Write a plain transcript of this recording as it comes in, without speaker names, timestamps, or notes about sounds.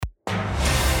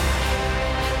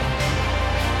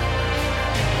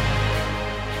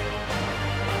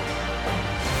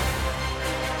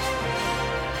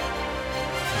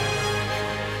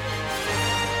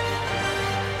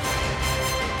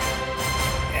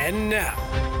And now,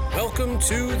 welcome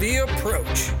to The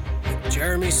Approach with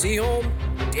Jeremy Seaholm,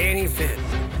 Danny Finn.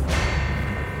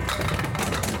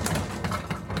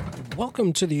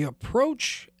 Welcome to The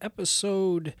Approach,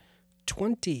 episode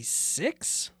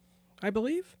 26, I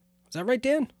believe. Is that right,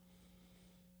 Dan?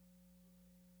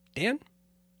 Dan?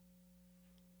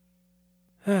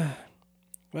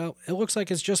 Well, it looks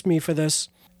like it's just me for this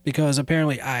because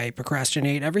apparently I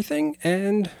procrastinate everything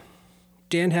and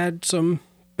Dan had some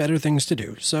better things to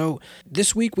do. So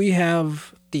this week we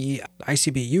have the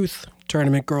ICBA Youth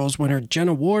Tournament Girls winner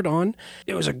Jennah Ward on.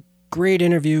 It was a great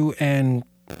interview and,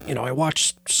 I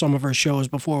watched some of her shows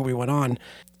before we went on,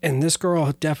 and this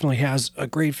girl definitely has a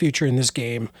great future in this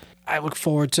game. I look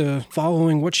forward to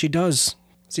following what she does.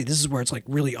 See, this is where it's like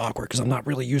really awkward because I'm not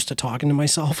really used to talking to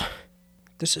myself.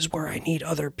 This is where I need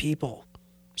other people.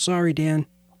 Sorry, Dan.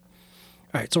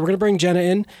 All right, so we're going to bring Jennah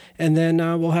in, and then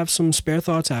we'll have some spare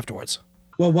thoughts afterwards.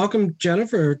 Well, welcome, Jennah,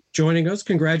 for joining us.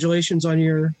 Congratulations on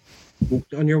your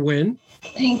win.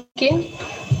 Thank you.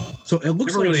 So it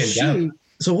looks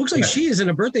like she is in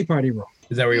a birthday party room.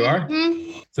 Is that where you are?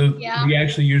 Mm-hmm. So yeah. We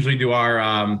actually usually do our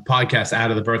podcast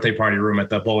out of the birthday party room at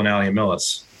the bowling alley in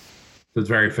Millis. So it's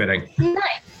very fitting.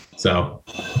 Nice. So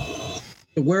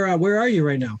where are you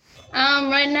right now?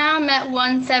 Right now I'm at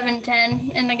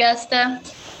 1710 in Augusta.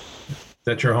 Is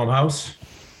that your home house?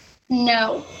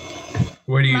 No.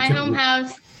 Where do you? My home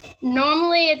house.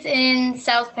 Normally it's in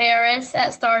South Paris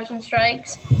at Stars and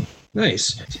Strikes.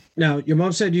 Nice. Now, your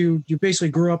mom said you basically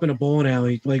grew up in a bowling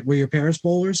alley. Like, were your parents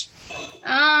bowlers?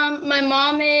 My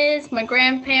mom is. My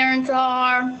grandparents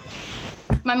are.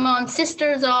 My mom's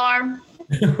sisters are.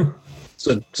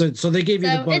 So they gave you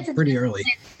the bug pretty early.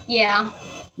 Yeah.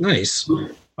 Nice.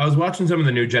 I was watching some of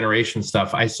the new generation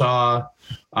stuff. I saw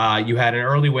you had an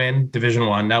early win, Division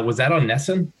I. Now, was that on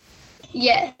Nesson?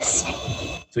 Yes.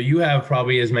 So you have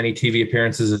probably as many TV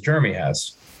appearances as Jeremy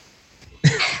has.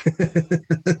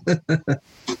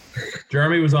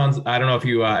 Jeremy was on, I don't know if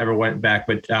you ever went back,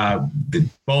 but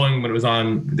bowling, when it was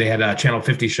on, they had a Channel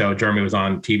 50 show. Jeremy was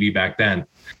on TV back then.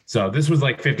 So this was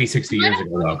like 50, 60 years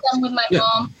ago. With my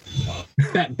mom.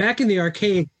 Back in the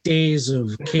archaic days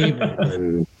of cable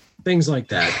and things like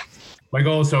that. My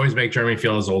goal is to always make Jeremy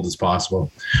feel as old as possible.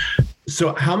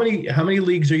 So how many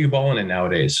leagues are you bowling in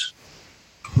nowadays?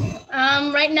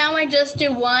 Right now I just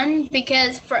do one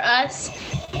because for us,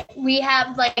 we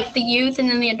have like the youth and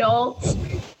then the adults,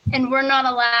 and we're not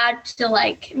allowed to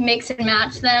like mix and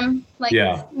match them like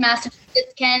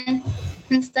Massachusetts can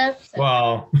and stuff. So.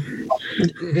 Well,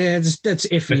 yeah, that's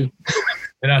iffy.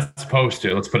 They're not supposed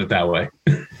to. Let's put it that way.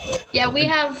 Yeah, we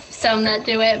have some that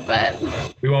do it, but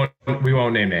we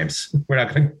won't name names. We're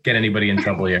not going to get anybody in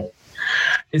trouble here.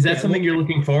 Is that something you're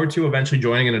looking forward to, eventually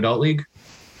joining an adult league?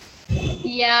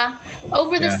 Yeah.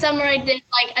 Over the summer, I did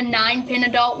like a 9-pin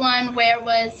adult one where it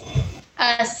was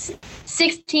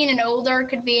 16 and older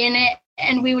could be in it,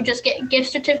 and we would just get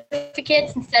gift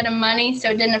certificates instead of money,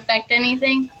 so it didn't affect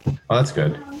anything. Oh, that's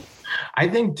good. I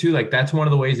think too, like that's one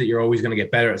of the ways that you're always going to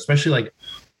get better, especially like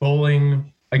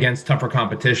bowling against tougher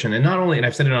competition. And not only, and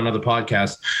I've said it on other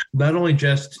podcasts, not only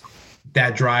just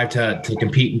that drive to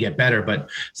compete and get better, but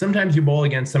sometimes you bowl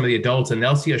against some of the adults and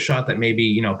they'll see a shot that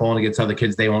maybe, bowling against other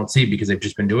kids they won't see because they've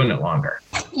just been doing it longer.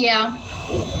 Yeah.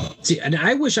 See, and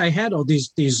I wish I had all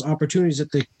these opportunities that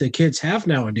the kids have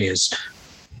nowadays,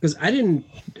 because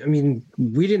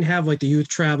we didn't have like the youth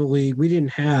travel league. We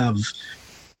didn't have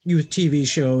youth TV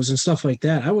shows and stuff like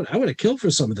that. I would have killed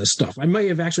for some of this stuff. I might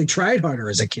have actually tried harder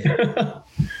as a kid.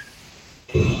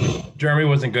 Jeremy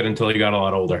wasn't good until he got a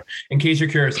lot older. In case you're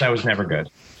curious, I was never good.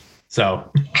 So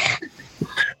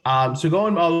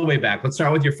going all the way back, let's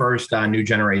start with your first new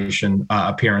generation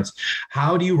appearance.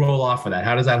 How do you roll off of that?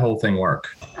 How does that whole thing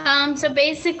work? So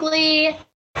basically,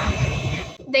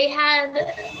 they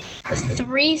had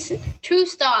two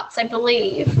stops, I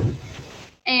believe.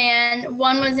 And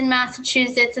one was in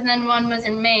Massachusetts and then one was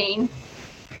in Maine.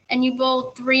 And you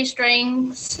bowled 3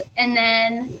 strings, and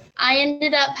then I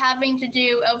ended up having to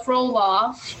do a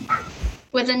roll-off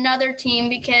with another team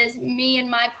because me and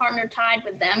my partner tied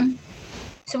with them.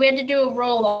 So we had to do a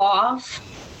roll-off,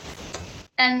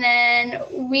 and then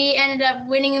we ended up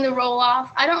winning the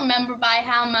roll-off. I don't remember by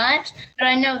how much, but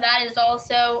I know that is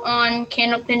also on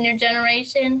Candlepin New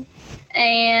Generation.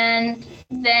 And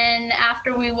then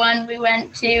after we won, we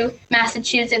went to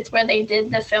Massachusetts where they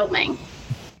did the filming.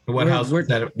 What house was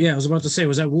that? Yeah, I was about to say,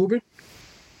 was that Woburn?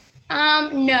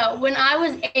 No. When I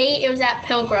was 8, it was at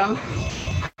Pilgrim.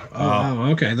 Oh, wow.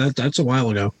 Okay. That's a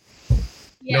while ago.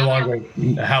 Yeah.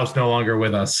 The house no longer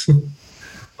with us.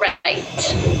 Right.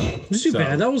 It was too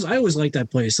bad. I always liked that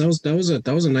place. That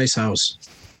was a nice house.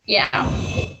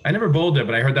 Yeah. I never bowled it,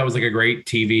 but I heard that was like a great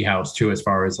TV house too, as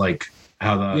far as like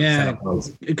how the setup was.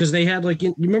 Because they had like,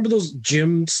 you remember those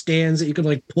gym stands that you could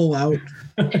like pull out?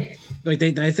 Like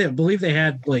I believe they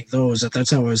had like those.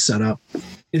 That's how it was set up.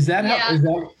 Is that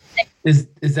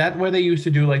is that where they used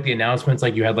to do like the announcements?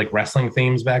 Like you had like wrestling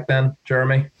themes back then,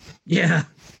 Jeremy? Yeah.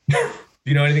 Do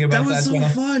you know anything about that? That was so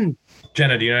Jennah? fun.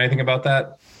 Jennah, do you know anything about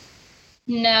that?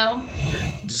 No.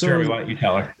 So, Jeremy, why don't you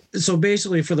tell her? So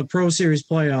basically, for the Pro Series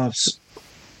playoffs,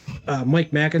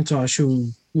 Mike McIntosh,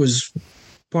 who was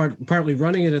partly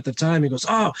running it at the time, he goes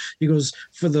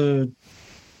for the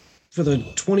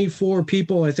 24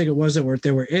 people, I think it was, that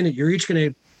were in it, you're each going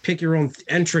to pick your own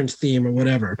entrance theme or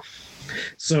whatever.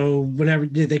 So whenever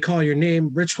they call your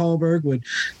name, Rich Hallberg would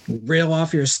rail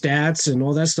off your stats and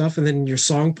all that stuff, and then your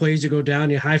song plays, you go down,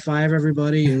 you high five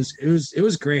everybody. It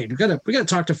was great. We gotta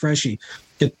talk to Freshie,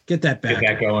 get that back.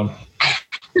 Get that going.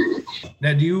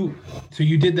 Now so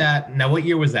you did that. Now what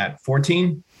year was that?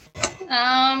 14?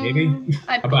 Maybe?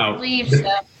 I believe so.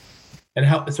 And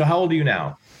how old are you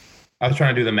now? I was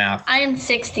trying to do the math. I am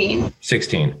 16.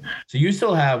 16. So you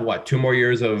still have what, 2 more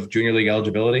years of junior league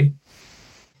eligibility?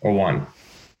 Or 1? No,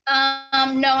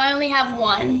 I only have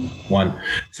 1. 1.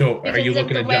 So are you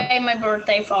looking to jump? The way my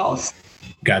birthday falls.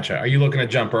 Gotcha. Are you looking to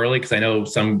jump early? Because I know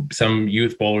some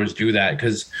youth bowlers do that.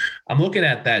 Because I'm looking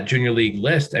at that junior league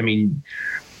list. I mean,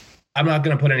 I'm not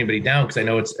going to put anybody down because I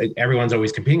know everyone's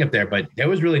always competing up there. But there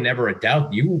was really never a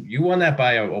doubt. You won that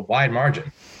by a wide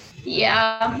margin.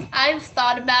 Yeah, I've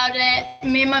thought about it.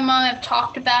 Me and my mom have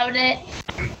talked about it.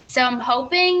 So I'm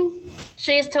hoping.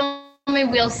 She has told me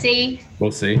we'll see.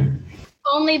 We'll see.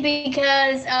 Only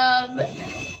because of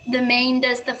the Maine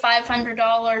does the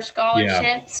 $500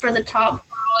 scholarships for the top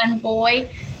girl and boy.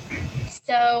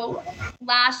 So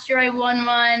last year I won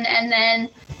one, and then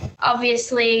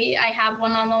obviously I have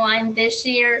one on the line this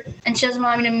year, and she doesn't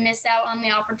want me to miss out on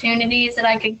the opportunities that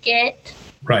I could get.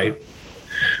 Right.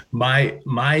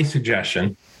 My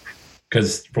suggestion,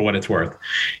 because for what it's worth,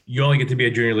 you only get to be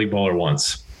a junior league bowler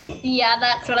once. Yeah,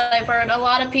 that's what I've heard. A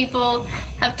lot of people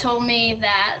have told me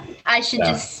that I should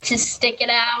just stick it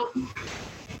out.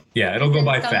 Yeah, it'll go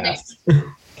by fast.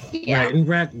 Yeah. Right, and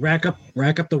rack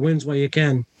up the wins while you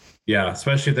can. Yeah,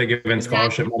 especially if they're giving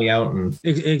scholarship money out. And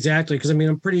exactly, because I mean,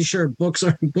 I'm pretty sure books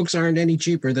aren't any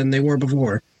cheaper than they were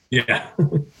before. Yeah.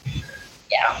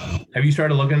 Yeah. Have you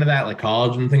started looking into that, like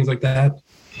college and things like that?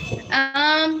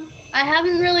 I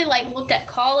haven't really looked at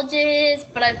colleges,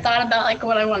 but I've thought about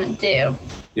what I want to do.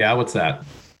 Yeah, what's that?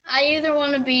 I either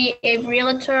want to be a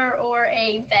realtor or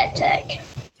a vet tech.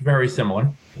 It's very similar.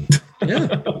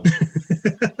 Yeah.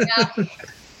 Yeah.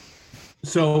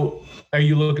 So are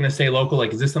you looking to stay local?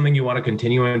 Like, is this something you want to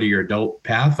continue into your adult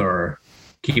path or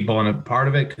keep on a part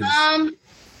of it?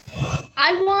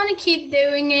 I want to keep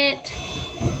doing it.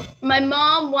 My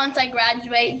mom, once I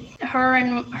graduate, her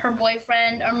and her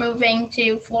boyfriend are moving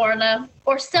to Florida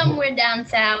or somewhere down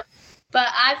south. But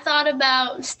I've thought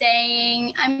about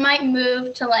staying. I might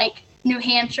move to New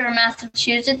Hampshire or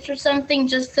Massachusetts or something,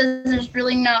 just because there's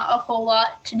really not a whole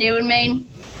lot to do in Maine.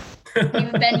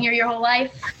 You've been here your whole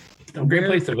life. A great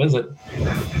place to visit.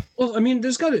 Well, I mean,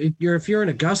 if you're in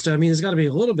Augusta, I mean, there's got to be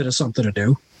a little bit of something to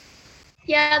do.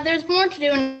 Yeah, there's more to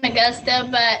do in Augusta,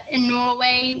 but in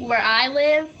Norway, where I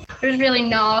live, there's really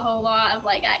not a whole lot of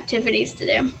activities to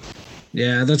do.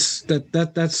 Yeah,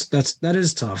 that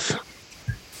is tough.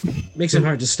 Makes it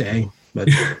hard to stay, but.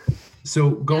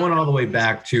 So going all the way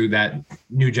back to that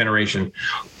new generation,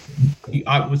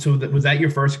 so was that your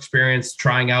first experience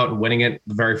trying out and winning it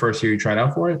the very first year you tried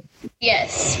out for it?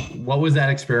 Yes. What was that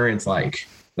experience like?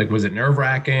 Was it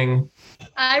nerve-wracking?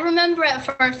 I remember at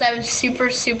first I was super,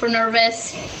 super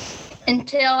nervous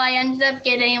until I ended up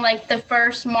getting the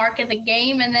first mark of the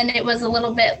game, and then it was a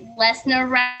little bit less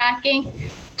nerve-wracking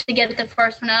to get the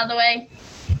first one out of the way.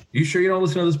 You sure you don't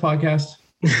listen to this podcast?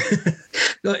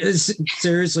 No,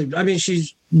 seriously, I mean,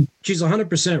 she's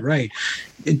 100% right.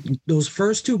 Those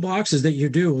first 2 boxes that you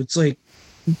do, it's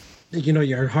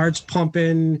your heart's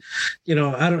pumping. I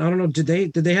don't know.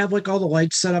 Did they have all the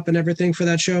lights set up and everything for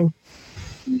that show?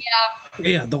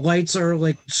 Yeah, the lights are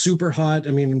super hot.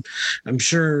 I mean, I'm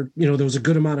sure there was a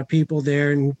good amount of people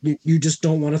there, and you just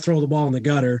don't want to throw the ball in the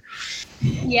gutter.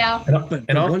 Yeah, and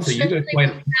also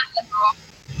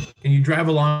and you drive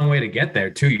a long way to get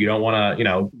there too. You don't want to,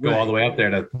 go all the way up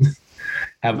there to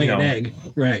have an egg,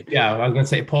 right? Yeah, I was gonna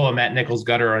say pull a Matt Nichols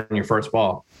gutter on your first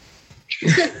ball.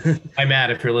 I'm mad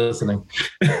if you're listening.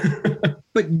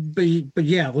 but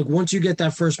yeah, once you get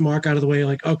that first mark out of the way,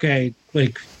 okay,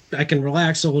 I can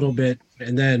relax a little bit,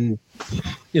 and then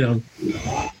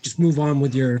just move on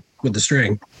with the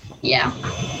string. Yeah.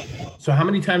 So how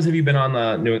many times have you been on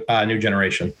the new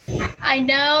generation? I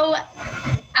know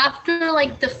after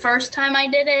like the first time I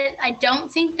did it, I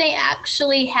don't think they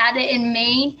actually had it in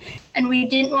Maine, and we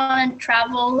didn't want to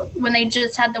travel when they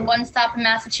just had the one stop in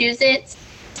Massachusetts.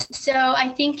 So I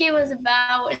think it was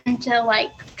about until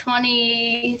like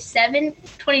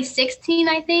 2016,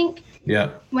 I think. Yeah.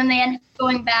 When they ended up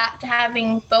going back to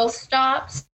having both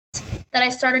stops, that I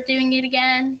started doing it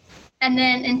again. And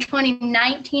then in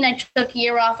 2019, I took a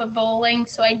year off of bowling,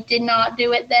 so I did not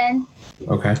do it then.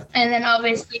 Okay. And then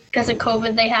obviously because of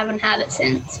COVID, they haven't had it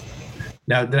since.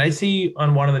 Now, did I see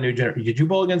on one of the new did you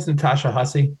bowl against Natasha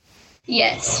Hussey?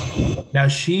 Yes. Now,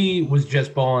 she was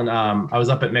just bowling. I was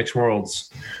up at Mixed Worlds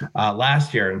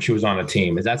last year, and she was on a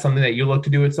team. Is that something that you look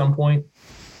to do at some point?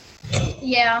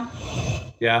 Yeah.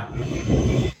 Yeah.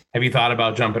 Have you thought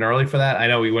about jumping early for that? I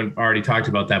know we already talked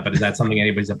about that, but is that something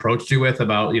anybody's approached you with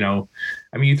about, you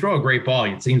throw a great ball.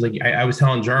 It seems like I was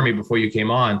telling Jeremy before you came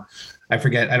on, I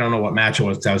don't know what match it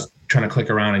was, because I was trying to click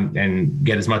around and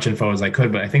get as much info as I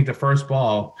could. But I think the first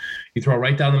ball, you throw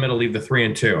right down the middle, leave the 3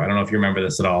 and 2. I don't know if you remember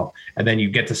this at all. And then you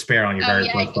get to spare on your very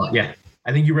first ball. Yeah.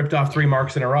 I think you ripped off 3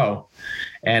 marks in a row.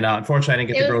 And unfortunately, I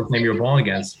didn't get the girl's name you were bowling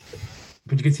against.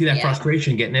 But you can see that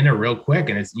frustration getting in there real quick.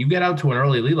 And you get out to an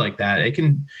early lead like that, it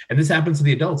can, and this happens to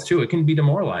the adults too, it can be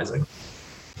demoralizing.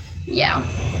 Yeah.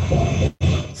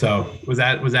 So was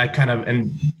that kind of,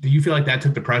 and do you feel like that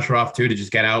took the pressure off too, to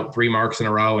just get out 3 marks in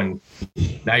a row and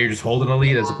now you're just holding a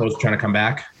lead as opposed to trying to come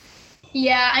back?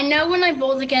 Yeah, I know when I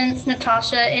bowled against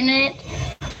Natasha in it,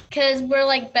 because we're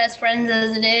like best friends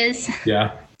as it is.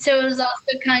 Yeah. So it was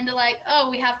also kind of like, oh,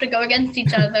 we have to go against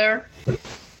each other.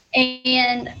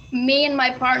 And me and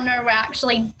my partner were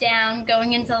actually down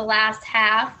going into the last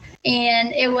half.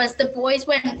 And it was the boys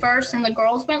went first and the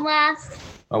girls went last.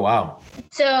 Oh, wow.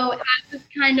 So I was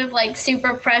kind of like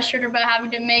super pressured about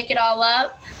having to make it all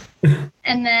up.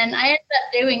 And then I ended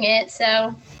up doing it.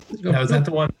 So. Now, was that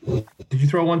the one? Did you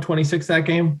throw 126 that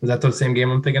game? Was that the same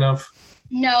game I'm thinking of?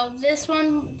 No, this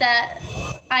one that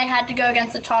I had to go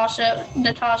against Natasha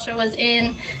was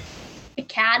in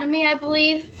Academy, I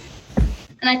believe.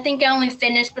 And I think I only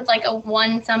finished with like a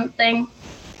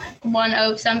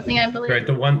 1-0 something, I believe. Right.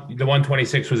 The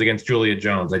 126 was against Julia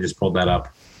Jones. I just pulled that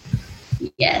up.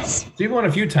 Yes. So you've won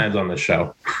a few times on this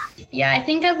show. Yeah, I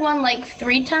think I've won like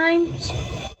 3 times.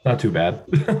 Not too bad.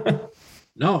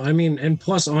 No, I mean, and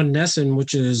plus on Nesson,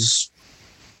 which is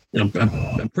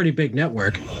a pretty big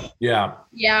network. Yeah.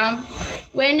 Yeah.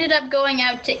 We ended up going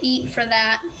out to eat for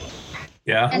that.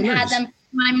 Yeah. And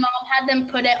my mom had them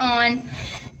put it on.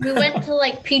 We went to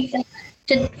like pizza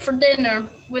for dinner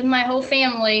with my whole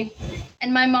family,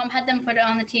 and my mom had them put it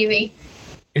on the TV.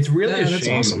 It's really a shame. That's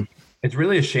awesome. It's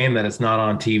really a shame that it's not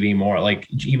on TV more, like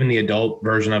even the adult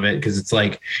version of it, because it's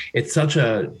like it's such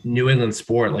a New England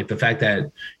sport. Like the fact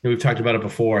that we've talked about it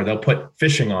before, they'll put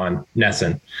fishing on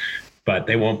Nesson, but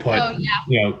they won't put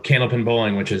candlepin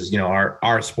bowling, which is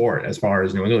our sport as far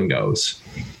as New England goes.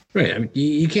 Right. I mean,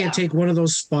 you can't take one of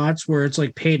those spots where it's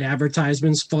like paid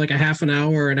advertisements for like a half an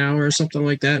hour or an hour or something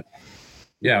like that.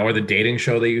 Yeah, or the dating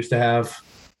show they used to have.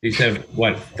 They used to have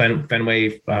what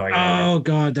Fenway. Oh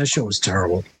God, that show was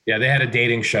terrible. Yeah, they had a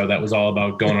dating show that was all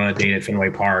about going on a date at Fenway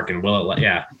Park and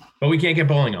but we can't get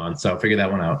bowling on, so figure that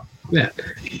one out. Yeah.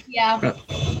 Yeah.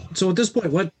 So at this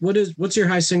point, what's your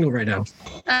high single right now?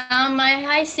 My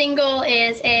high single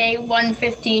is a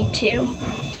 152.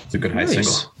 It's a good high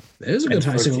single. It is a good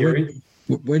high single.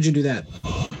 Where'd you do that?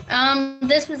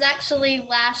 This was actually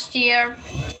last year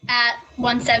at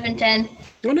 1710.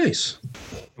 Oh, nice.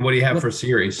 What do you have for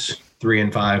series 3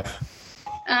 and 5?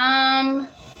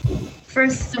 For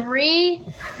 3,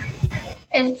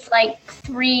 it's like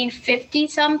 350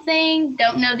 something.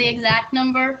 Don't know the exact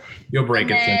number. You'll break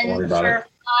it. Don't worry about it.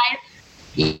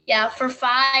 5, yeah, for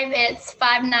 5, it's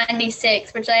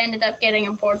 596, which I ended up getting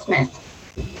in Portsmouth.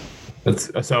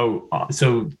 That's so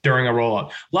during a roll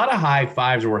up, a lot of high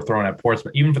 5s were thrown at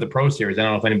Portsmouth, even for the Pro Series. I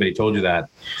don't know if anybody told you that.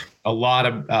 A lot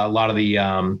of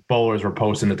the bowlers were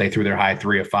posting that they threw their high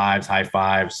 3 of 5s, high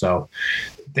 5s. So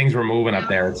things were moving up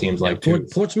there. It seems like too.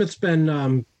 Portsmouth's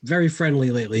been very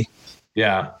friendly lately.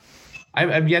 Yeah,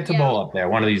 I've yet to bowl up there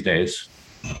one of these days.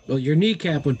 Well, your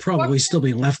kneecap would probably still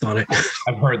be left on it.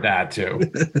 I've heard that too.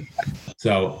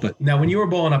 So, but now when you were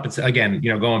bowling up, it's again,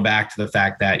 going back to the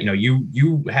fact that,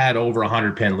 you had over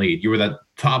 100 pin lead. You were the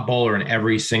top bowler in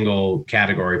every single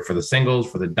category for the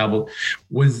singles, for the double.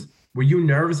 Were you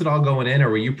nervous at all going in, or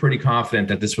were you pretty confident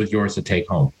that this was yours to take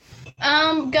home?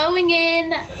 Going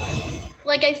in,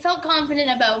 I felt confident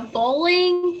about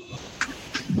bowling.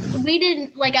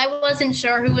 I wasn't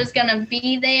sure who was going to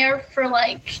be there for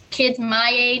kids my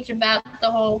age about the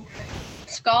whole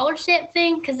scholarship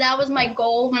thing, because that was my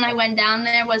goal when I went down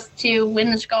there, was to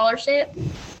win the scholarship.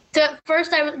 So at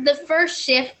first, the first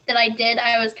shift that I did,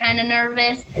 I was kind of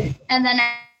nervous, and then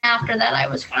after that, I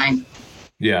was fine.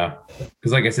 Yeah,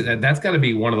 because like I said, that's got to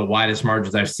be one of the widest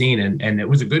margins I've seen, and it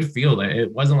was a good field.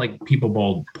 It wasn't like people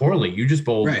bowled poorly. You just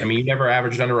bowled. Right. I mean, you never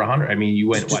averaged under 100. I mean, you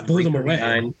went just blew them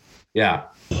away. Yeah.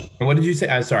 And what did you say?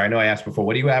 I'm sorry, I know I asked before.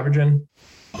 What are you averaging?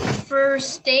 For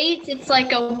states, it's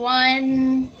like a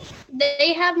 1.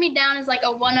 They have me down as like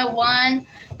a 101,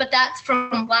 but that's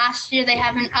from last year. They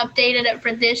haven't updated it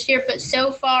for this year, but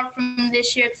so far from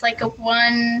this year, it's like a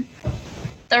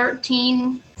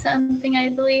 113 something, I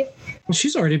believe. Well,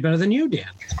 she's already better than you, Dan.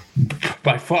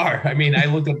 By far. I mean, I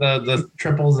looked at the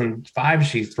triples and fives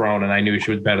she's thrown, and I knew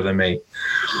she was better than me.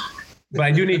 But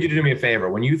I do need you to do me a favor.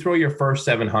 When you throw your first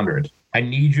 700, I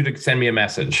need you to send me a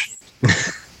message.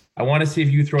 I want to see if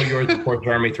you throw yours before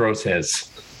Jeremy throws his.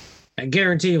 I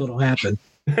guarantee you it'll happen.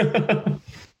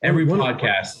 Every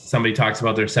podcast, somebody talks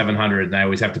about their 700, and I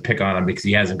always have to pick on him because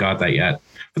he hasn't got that yet.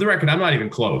 For the record, I'm not even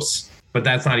close, but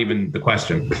that's not even the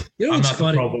question. You know, I'm it's not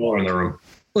funny. the pro bowler in the room.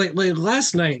 Like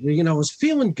last night, you know, I was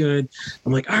feeling good.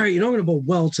 I'm like, all right, I'm going to bowl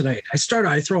well tonight. I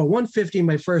throw a 150 in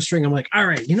my first string. I'm like, all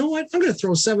right, you know what? I'm going to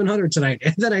throw 700 tonight.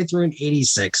 And then I threw an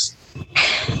 86.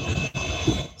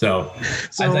 So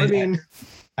I mean,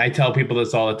 I tell people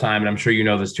this all the time, and I'm sure you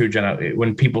know this too, Jennah.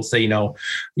 When people say, you know,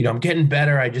 I'm getting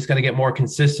better, I just got to get more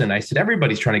consistent. I said,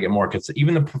 everybody's trying to get more consistent.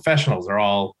 Even the professionals are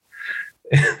all,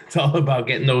 it's all about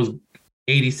getting those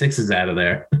 86s out of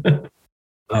there.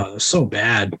 So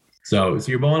bad. So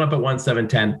you're bowling up at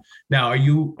 1-7-10. Now, are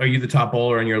you the top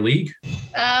bowler in your league?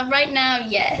 Right now,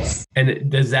 yes. And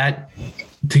does that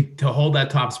to hold that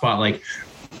top spot, like,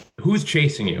 who's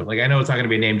chasing you? Like, I know it's not going to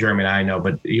be a name Jeremy and I know,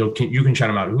 but you can shout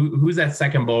them out. Who's that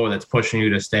second bowler that's pushing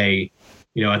you to stay,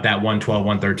 you know, at that 112,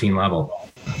 113 level?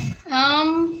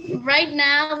 Right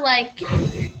now, like,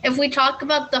 if we talk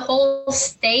about the whole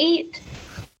state,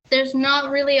 there's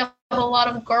not really a whole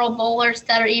lot of girl bowlers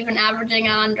that are even averaging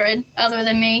 100 other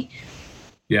than me.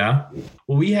 Yeah.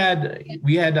 Well, we had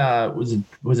was it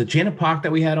Jennah Pock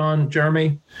that we had on,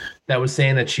 Jeremy, that was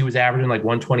saying that she was averaging like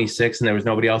 126 and there was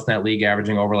nobody else in that league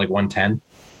averaging over like 110.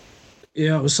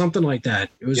 Yeah, it was something like that.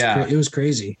 It was it was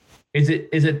crazy. Is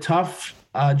it tough,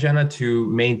 Jennah, to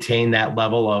maintain that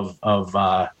level of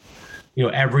you know,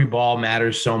 every ball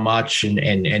matters so much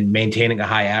and maintaining a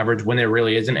high average when there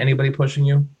really isn't anybody pushing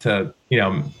you to, you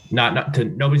know, not to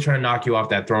nobody's trying to knock you off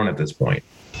that throne at this point?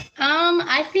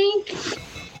 I think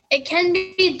it can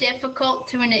be difficult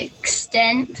to an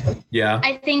extent. Yeah.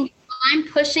 I think I'm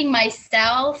pushing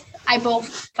myself, I bowl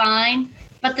fine.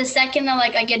 But the second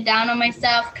that I get down on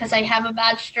myself because I have a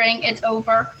bad string, it's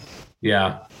over.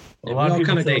 Yeah. A lot of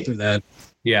people kind of go through that.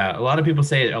 Yeah, a lot of people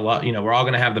say it a lot. You know, we're all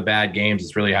going to have the bad games.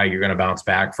 It's really how you're going to bounce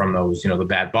back from those, you know, the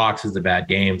bad boxes, the bad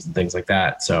games, and things like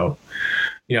that. So,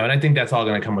 you know, and I think that's all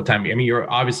going to come with time. I mean, you're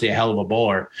obviously a hell of a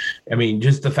bowler. I mean,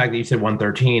 just the fact that you said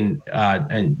 113,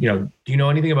 and you know, do you know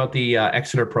anything about the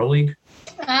Exeter Pro League?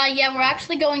 Yeah, we're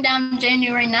actually going down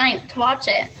January 9th to watch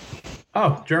it.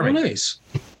 Oh, Jeremy. Oh, nice.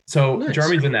 So nice.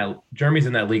 Jeremy's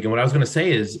in that league. And what I was going to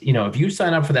say is, you know, if you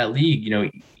sign up for that league, you know,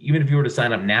 even if you were to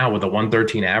sign up now with a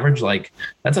 113 average, like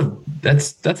that's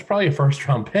probably a first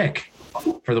round pick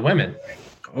for the women.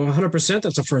 100%.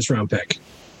 That's a first round pick.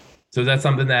 So that's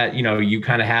something that, you know, you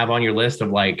kind of have on your list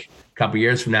of like a couple of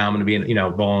years from now, I'm going to be, you know,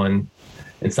 bowling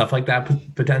and stuff like that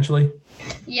potentially.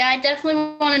 Yeah, I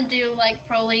definitely want to do like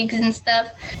pro leagues and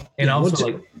stuff. And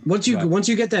also once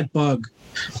you get that bug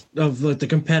of like the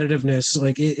competitiveness,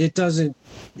 like it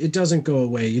doesn't go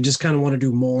away. You just kind of want to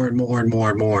do more and more and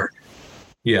more and more.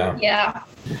 Yeah. Yeah.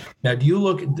 Now, do you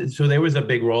look? So there was a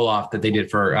big roll off that they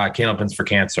did for Candlepins for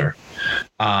Cancer,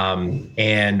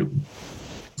 and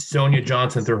Sonia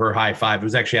Johnson threw her high five. It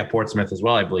was actually at Portsmouth as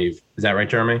well, I believe. Is that right,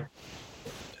 Jeremy?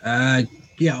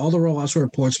 Yeah, all the roll offs were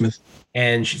at Portsmouth,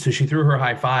 and she threw her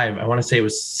high five. I want to say it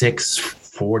was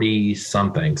 640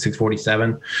 something,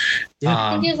 647. Yeah,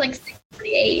 I think it was like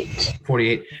 648.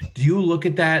 48. Do you look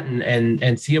at that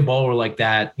and see a bowler like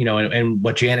that, you know, and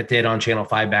what Janet did on Channel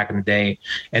 5 back in the day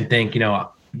and think, you know,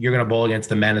 you're going to bowl against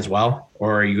the men as well?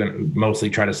 Or are you going to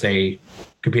mostly try to stay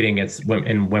competing against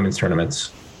in women's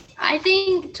tournaments? I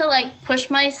think to like push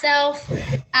myself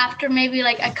after maybe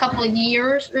like a couple of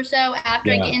years or so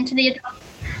after I get into the adult,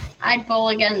 I'd bowl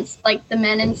against like the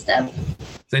men and stuff.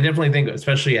 So I definitely think,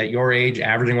 especially at your age,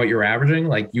 averaging what you're averaging,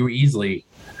 like you easily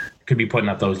could be putting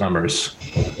up those numbers.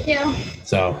 Yeah.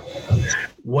 So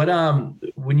what,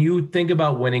 when you think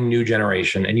about winning New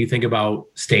Generation and you think about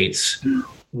states,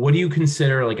 what do you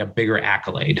consider like a bigger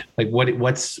accolade? Like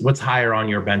what's higher on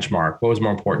your benchmark? What was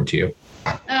more important to you?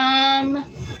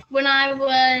 When I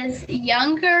was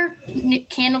younger,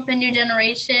 Candlepin New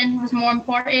Generation was more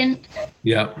important.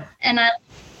 Yep. And I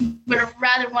would have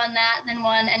rather won that than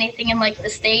won anything in like the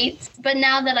States. But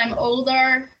now that I'm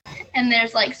older and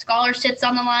there's like scholarships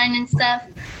on the line and stuff,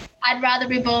 I'd rather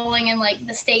be bowling in like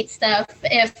the state stuff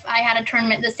if I had a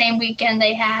tournament the same weekend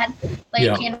they had like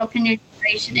Candlepin New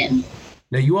Generation in.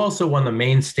 Now you also won the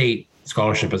main state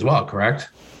scholarship as well, correct?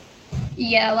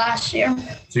 Yeah, last year.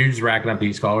 So you're just racking up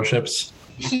these scholarships?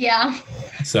 Yeah.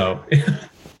 So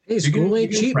hey, school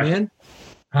ain't cheap, man.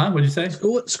 Huh? What'd you say?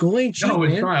 School ain't cheap. No,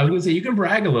 it's man. not. I was gonna say you can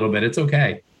brag a little bit. It's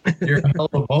okay. You're a hell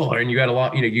of a bowler, and you got a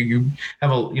lot. You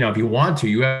have a if you want to,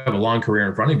 you have a long career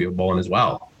in front of you bowling as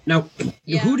well. Now,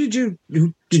 who did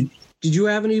you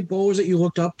have any bowlers that you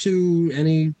looked up to?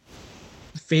 Any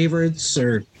favorites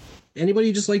or anybody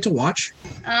you just like to watch?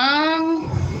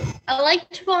 I like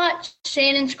to watch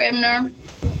Shannon Scribner.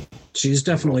 She's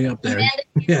definitely up there.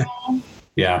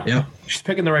 Yeah. She's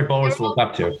picking the right bowlers to look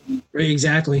up to.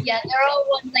 Exactly. Yeah, they're all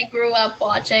ones I grew up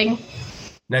watching.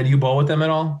 Now, do you bowl with them at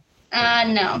all?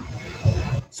 No.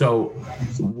 So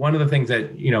one of the things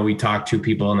that, we talked to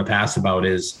people in the past about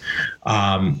is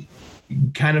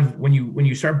kind of when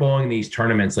you start bowling these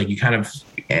tournaments, like you kind of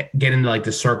get into like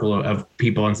the circle of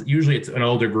people. And usually it's an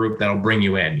older group that'll bring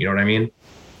you in. You know what I mean?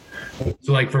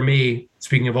 So like for me,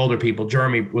 speaking of older people,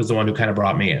 Jeremy was the one who kind of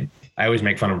brought me in. I always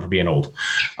make fun of him for being old.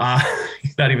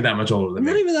 He's not even that much older than me.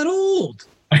 I'm not even that old.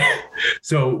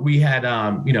 So we had,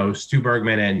 Stu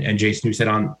Bergman and Jason who sat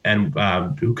on and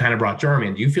who kind of brought Jeremy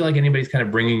in. Do you feel like anybody's kind of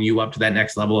bringing you up to that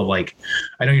next level of like,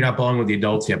 I know you're not bowling with the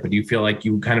adults yet, but do you feel like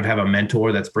you kind of have a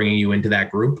mentor that's bringing you into that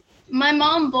group? My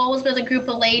mom bowls with a group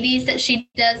of ladies that she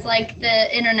does like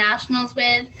the internationals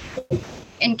with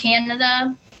in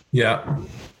Canada. Yeah.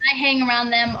 I hang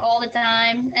around them all the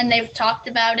time and they've talked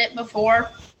about it before.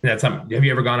 Have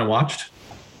you ever gone and watched?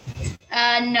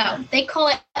 No, they call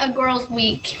it a girls'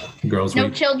 week. No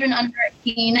children under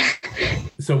 18.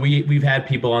 So we've had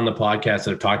people on the podcast that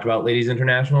have talked about ladies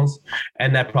internationals,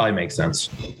 and that probably makes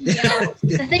sense. Yeah,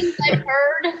 the things I've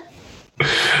heard.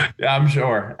 Yeah, I'm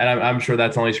sure, and I'm sure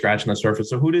that's only scratching the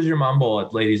surface. So who does your mom bowl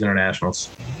at ladies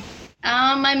internationals?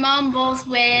 My mom bowls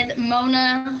with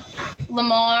Mona,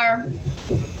 Lamar,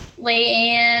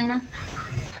 Leanne.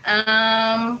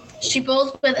 She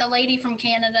bowls with a lady from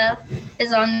Canada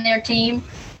is on their team.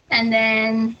 And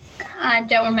then I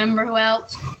don't remember who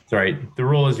else. Sorry. The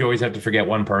rule is you always have to forget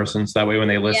one person. So that way when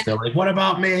they list, they're like, what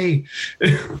about me?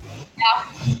 Yeah.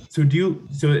 So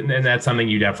and that's something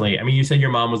you definitely, you said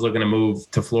your mom was looking to move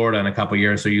to Florida in a couple of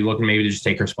years. So you looking maybe to just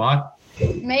take her spot?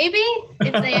 Maybe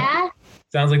if they ask.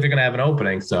 Sounds like they're going to have an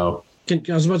opening. So I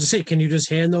was about to say, can you just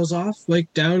hand those off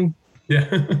like down?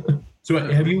 Yeah. So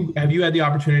have you had the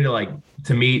opportunity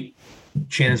to meet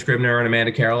Shannon Scribner and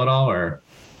Amanda Carroll at all, or?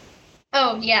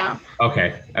 Oh yeah.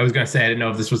 Okay. I was going to say, I didn't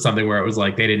know if this was something where it was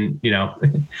like, they didn't,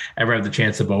 ever have the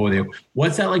chance to bowl with you.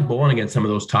 What's that like bowling against some of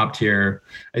those top tier,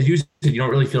 as you said, you don't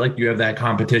really feel like you have that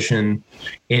competition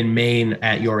in Maine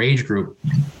at your age group.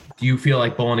 Do you feel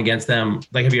like bowling against them?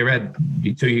 Like, have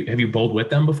you bowled with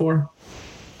them before?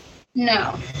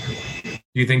 No.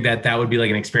 Do you think that would be like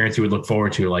an experience you would look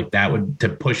forward to, like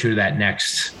to push you to that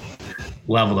next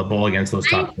level to bowl against those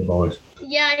top bowlers?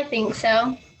 Yeah, I think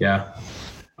so. Yeah.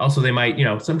 Also, they might,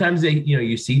 sometimes they,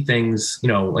 you see things,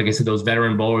 like I said, those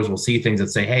veteran bowlers will see things that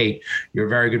say, hey, you're a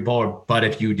very good bowler, but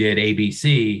if you did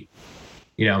ABC,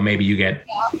 maybe you get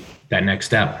that next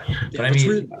step. But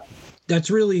that's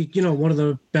really, one of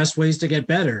the best ways to get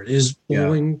better is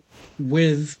bowling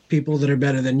with people that are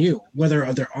better than you,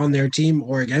 whether they're on their team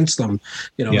or against them.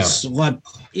 It's a lot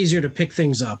easier to pick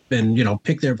things up and,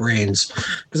 pick their brains,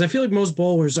 because I feel like most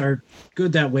bowlers are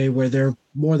good that way, where they're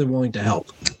more than willing to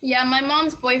help. Yeah, my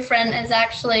mom's boyfriend is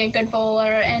actually a good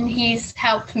bowler and he's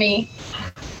helped me.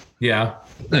 Yeah.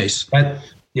 Nice.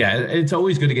 Yeah, it's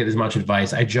always good to get as much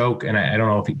advice. I joke, and I don't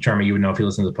know if Charmy, you would know if you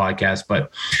listen to the podcast,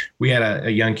 but we had a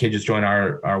young kid just join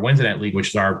our Wednesday night league, which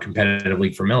is our competitive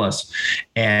league for Millis.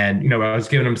 And, I was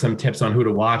giving him some tips on who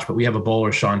to watch, but we have a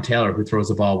bowler, Sean Taylor, who throws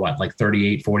the ball, like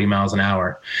 38, 40 miles an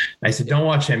hour. And I said, don't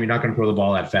watch him. You're not going to throw the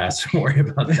ball that fast. Don't worry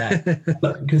about that.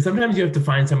 Because sometimes you have to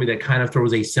find somebody that kind of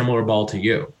throws a similar ball to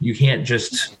you. You can't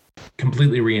just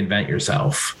completely reinvent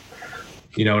yourself.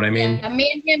 You know what I mean? Yeah, me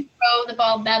and him throw the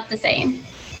ball about the same.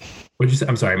 What'd you say?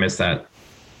 I'm sorry, I missed that.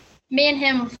 Me and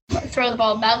him throw the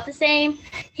ball about the same.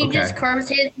 He just curves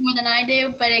his more than I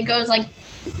do, but it goes like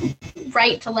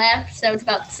right to left, so it's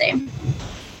about the same.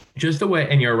 Just the way,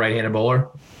 and you're a right-handed bowler?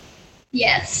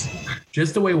 Yes.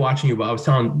 Just the way watching you, but I was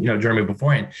telling, Jeremy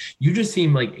beforehand, you just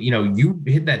seem like, you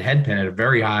hit that head pin at a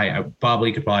very high. I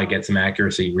probably could get some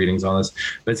accuracy readings on this,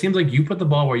 but it seems like you put the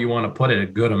ball where you want to put it a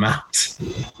good amount.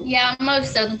 Yeah,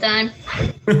 most of the time.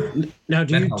 Now,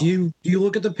 do you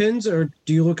look at the pins or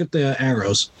do you look at the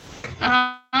arrows?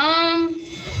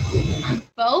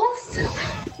 Both.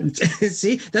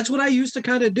 See, that's what I used to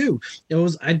kind of do. It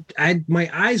was my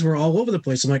eyes were all over the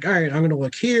place. I'm like, all right, I'm gonna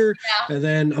look here, and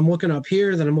then I'm looking up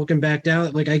here, then I'm looking back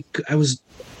down. Like I was.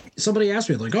 Somebody asked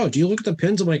me like, oh, do you look at the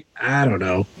pins? I'm like, I don't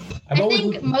know. I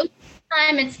think most of the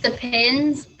time it's the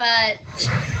pins, but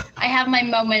I have my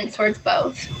moments where it's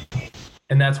both.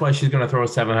 And that's why she's gonna throw a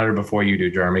 700 before you do,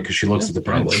 Jeremy, because she looks at the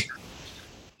pins.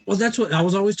 Well, that's what I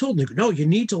was always told. Like, no, you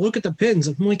need to look at the pins.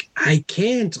 I'm like, I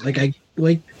can't. Like, I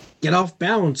get off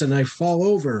balance and I fall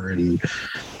over, and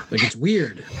like it's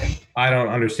weird. I don't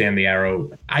understand the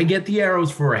arrow. I get the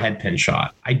arrows for a head pin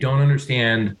shot. I don't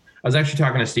understand. I was actually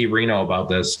talking to Steve Reno about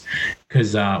this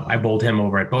because I bowled him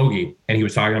over at Bogey, and he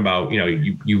was talking about,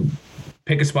 you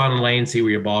pick a spot in the lane, see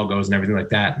where your ball goes and everything like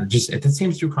that. And it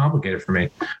seems too complicated for me.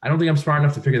 I don't think I'm smart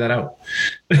enough to figure that out.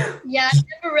 Yeah, I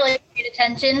never really paid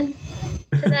attention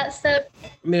to that stuff.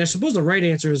 I mean, I suppose the right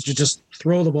answer is to just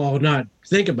throw the ball and not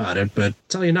think about it, but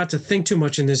tell you not to think too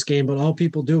much in this game, but all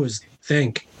people do is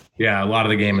think. Yeah, a lot of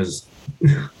the game is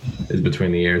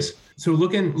between the ears. So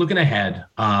looking ahead,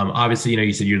 obviously,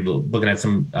 you said you're looking at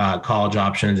some college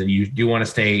options, and you do want to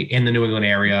stay in the New England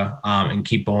area and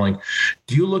keep bowling.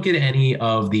 Do you look at any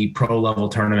of the pro level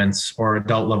tournaments or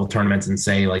adult level tournaments and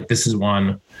say, like, this is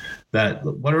one that,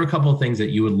 what are a couple of things that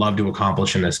you would love to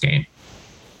accomplish in this game?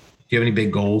 Do you have any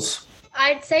big goals?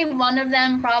 I'd say one of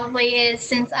them probably is,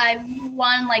 since I've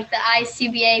won like the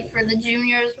ICBA for the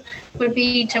juniors, would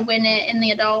be to win it in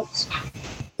the adults.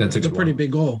 That's a pretty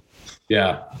big goal.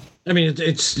 Yeah. I mean,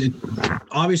 it's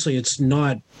obviously it's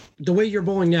not the way you're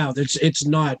bowling now. It's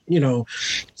not,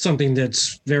 something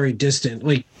that's very distant.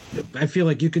 Like, I feel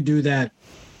like you could do that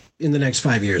in the next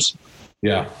 5 years.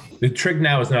 Yeah. The trick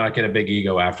now is not get a big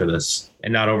ego after this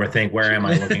and not overthink, where am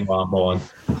I looking while I'm bowling?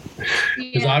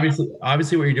 Because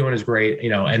obviously what you're doing is great,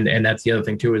 and that's the other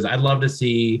thing too, is I'd love to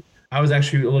see. I was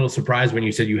actually a little surprised when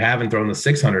you said you haven't thrown the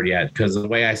 600 yet, because the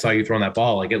way I saw you throwing that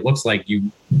ball, like, it looks like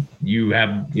you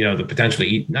have, the potential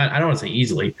to I don't want to say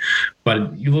easily,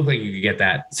 but you look like you could get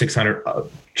that 600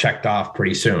 checked off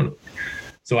pretty soon.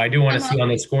 So I do want to see on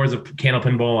the scores of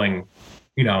Candlepin Bowling,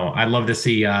 I'd love to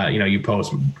see, you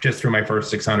post just through my first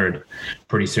 600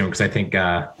 pretty soon, because I think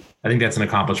that's an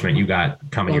accomplishment you got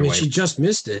coming your way. She just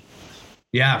missed it.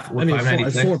 Yeah. With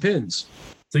 4 pins.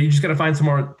 So you just got to find some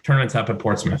more tournaments up at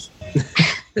Portsmouth.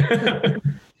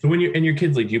 So when you're in your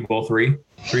kids' league, do you bowl three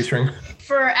string?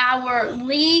 For our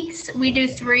leagues, we do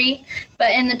 3,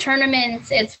 but in the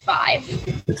tournaments, it's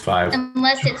 5. It's 5.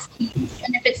 Unless it's teams,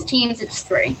 and if it's teams, it's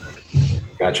 3.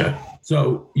 Gotcha.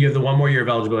 So you have the 1 more year of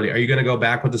eligibility. Are you going to go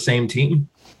back with the same team,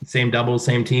 same doubles,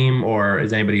 same team, or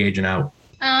is anybody aging out?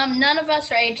 None of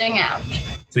us are aging out.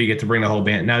 So you get to bring the whole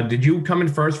band. Now, did you come in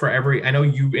first for every? I know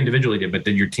you individually did, but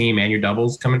did your team and your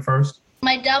doubles come in first?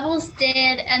 My doubles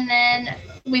did, and then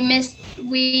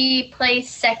we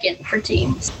placed second for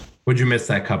teams. Would you miss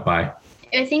that cut by?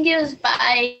 I think it was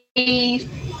by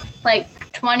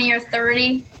like 20 or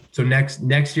 30. So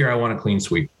next year, I want a clean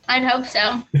sweep. I'd hope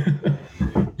so.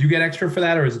 Do you get extra for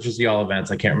that, or is it just the all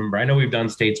events? I can't remember. I know we've done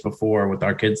states before with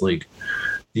our kids' league.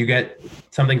 Do you get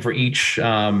something for each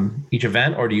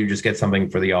event, or do you just get something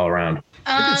for the all around?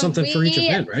 Something for each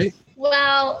event, right?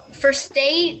 Well, for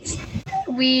states,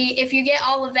 if you get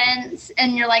all events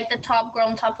and you're like the top girl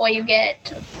and top boy, you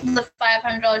get the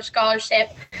 $500 scholarship.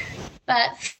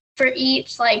 But for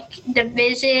each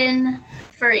division,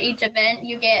 for each event,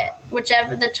 you get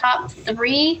whichever the top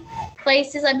 3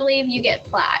 places, I believe, you get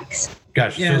plaques.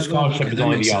 Gotcha. Yeah, so scholarship is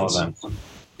only the all events.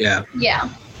 Yeah. Yeah.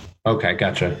 Okay,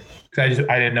 gotcha. I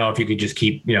didn't know if you could just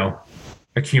keep,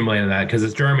 accumulating that, because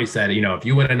as Jeremy said, if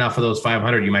you win enough of those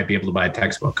 500, you might be able to buy a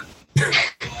textbook.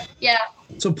 Yeah.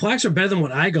 So plaques are better than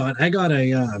what I got. I got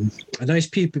a nice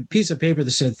piece of paper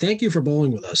that said, "Thank you for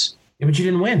bowling with us." Yeah, but you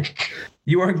didn't win.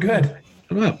 You weren't good.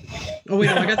 Oh wait,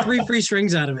 no, I got 3 free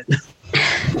strings out of it.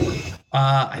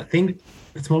 I think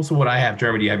that's most of what I have.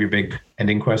 Jeremy, do you have your big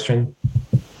ending question?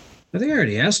 I think I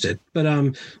already asked it, but I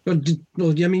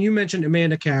mean, you mentioned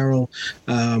Amanda Carroll.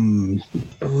 Who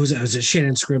was that? Was it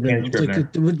Shannon Scribner?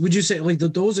 Would you say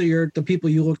those are the people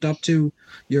you looked up to?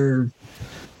 Your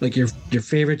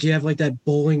favorite? Do you have that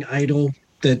bowling idol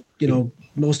that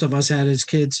most of us had as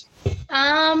kids?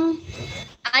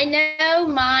 I know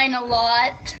mine a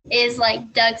lot is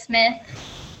Doug Smith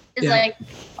is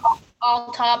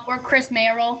all top, or Chris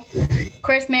Merrill.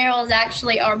 Chris Merrill is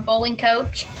actually our bowling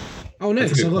coach. Oh,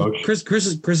 nice. I love Chris. Chris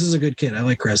is a good kid. I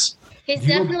like Chris. He's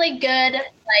definitely good,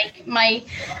 like my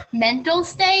mental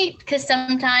state, because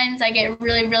sometimes I get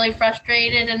really, really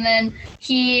frustrated, and then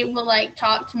he will like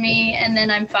talk to me, and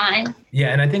then I'm fine. Yeah,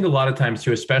 and I think a lot of times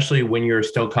too, especially when you're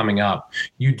still coming up,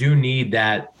 you do need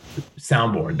that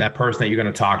soundboard, that person that you're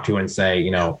going to talk to and say,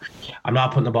 you know, I'm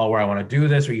not putting the ball where I want to do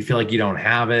this, or you feel like you don't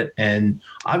have it. And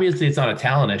obviously, it's not a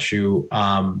talent issue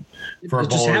for a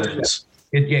bowler.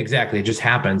 Yeah, exactly. It just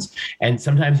happens. And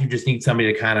sometimes you just need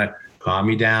somebody to kind of calm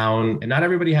you down. And not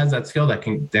everybody has that skill that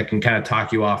can kind of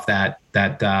talk you off that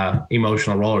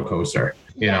emotional roller coaster.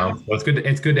 You know, so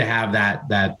it's good to have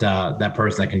that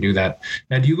person that can do that.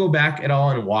 Now, do you go back at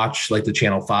all and watch like the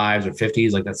Channel 5s or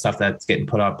 50s, like that stuff that's getting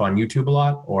put up on YouTube a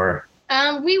lot, or?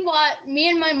 Me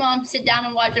and my mom sit down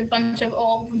and watch a bunch of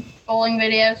old bowling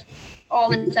videos all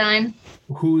the time.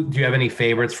 Do you have any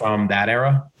favorites from that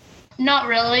era? Not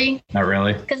really. Not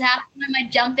really? Because half the time I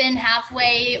jump in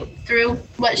halfway through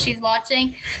what she's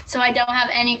watching, so I don't have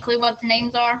any clue what the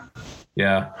names are.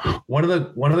 Yeah. One of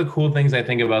the cool things I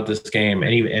think about this game,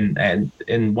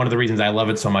 and one of the reasons I love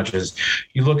it so much is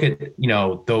you look at, you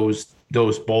know, those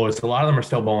bowlers, a lot of them are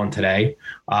still bowling today.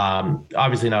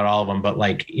 Obviously not all of them, but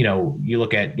like, you know, you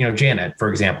look at, you know, Jennah, for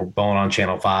example, bowling on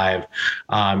Channel 5,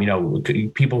 you know,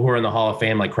 people who are in the Hall of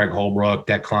Fame, like Craig Holbrook,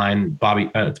 Deck Klein,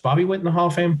 it's Bobby Witt in the Hall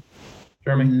of Fame?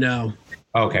 Jeremy? No.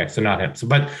 Okay, so not him. So,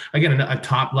 but again, a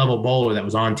top level bowler that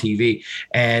was on TV.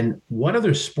 And what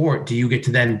other sport do you get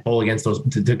to then bowl against those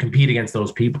to compete against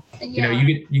those people? Yeah.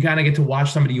 You know, you kind of get to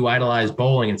watch somebody you idolize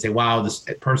bowling and say, "Wow, this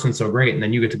person's so great," and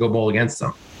then you get to go bowl against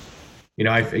them. You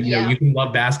know, know, you can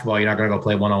love basketball. You're not going to go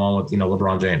play one-on-one with, you know,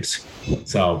 LeBron James.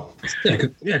 So yeah,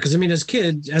 because I mean, as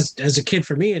a kid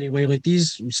for me anyway, like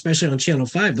these, especially on Channel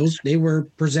 5, they were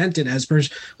presented as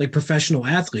like professional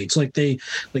athletes. Like they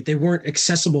weren't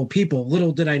accessible people.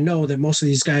 Little did I know that most of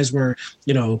these guys were,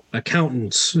 you know,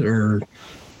 accountants or,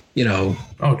 you know,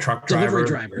 truck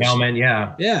drivers, mailmen,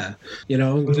 yeah, you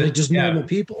know, like just normal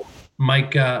people.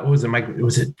 Mike, was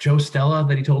it Joe Stella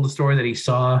that he told the story that he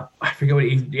saw? I forget what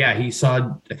he saw.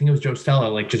 I think it was Joe Stella,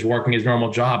 like just working his normal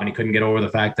job, and he couldn't get over the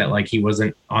fact that like he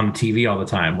wasn't on TV all the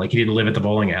time. Like he didn't live at the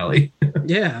bowling alley.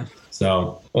 Yeah.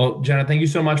 So, well, Jennah, thank you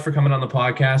so much for coming on the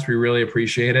podcast. We really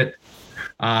appreciate it.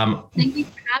 Thank you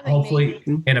for having hopefully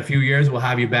me. In a few years, we'll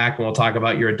have you back and we'll talk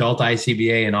about your adult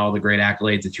ICBA and all the great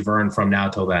accolades that you've earned from now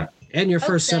till then. And your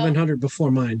first 700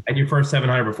 before mine. And your first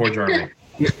 700 before Jeremy.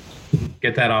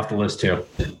 Get that off the list too.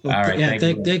 All right. Yeah.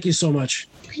 Thank you so much.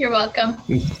 You're welcome.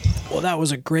 Well, that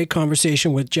was a great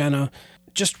conversation with Jennah.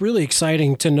 Just really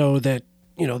exciting to know that,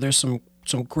 you know, there's some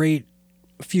great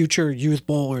future youth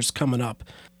bowlers coming up,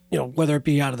 you know, whether it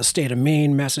be out of the state of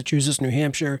Maine, Massachusetts, New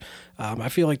Hampshire. I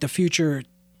feel like the future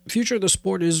of the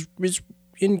sport is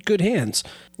in good hands.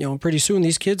 You know, pretty soon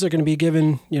these kids are going to be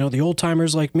giving, you know, the old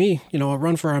timers like me, you know, a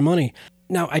run for our money.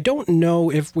 Now, I don't know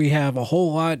if we have a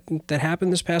whole lot that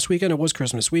happened this past weekend. It was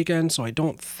Christmas weekend, so I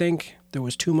don't think there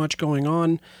was too much going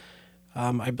on.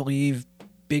 I believe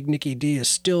Big Nicky D is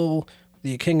still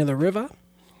the king of the river.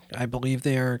 I believe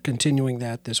they are continuing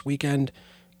that this weekend.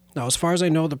 Now, as far as I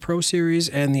know, the Pro Series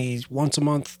and the once a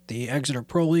month, the Exeter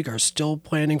Pro League are still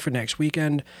planning for next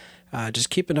weekend. Just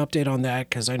keep an update on that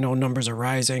because I know numbers are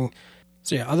rising.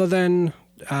 So yeah, other than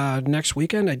next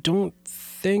weekend, I don't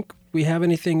think we have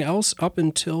anything else up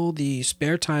until the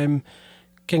Spare Time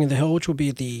King of the Hill, which will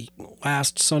be the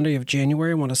last Sunday of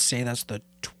January. I want to say that's the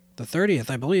 30th,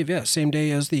 I believe. Yeah, same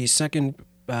day as the second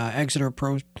Exeter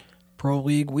Pro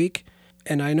League week.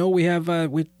 And I know we have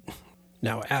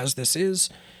now, as this is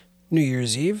New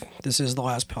Year's Eve, this is the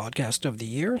last podcast of the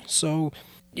year. So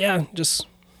yeah, just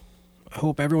I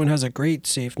hope everyone has a great,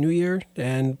 safe New Year,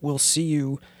 and we'll see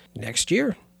you next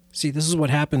year. See, this is what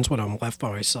happens when I'm left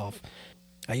by myself.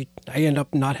 I end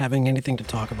up not having anything to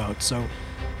talk about. So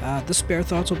the Spare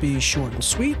Thoughts will be short and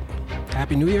sweet.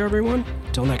 Happy New Year, everyone.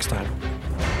 Till next time.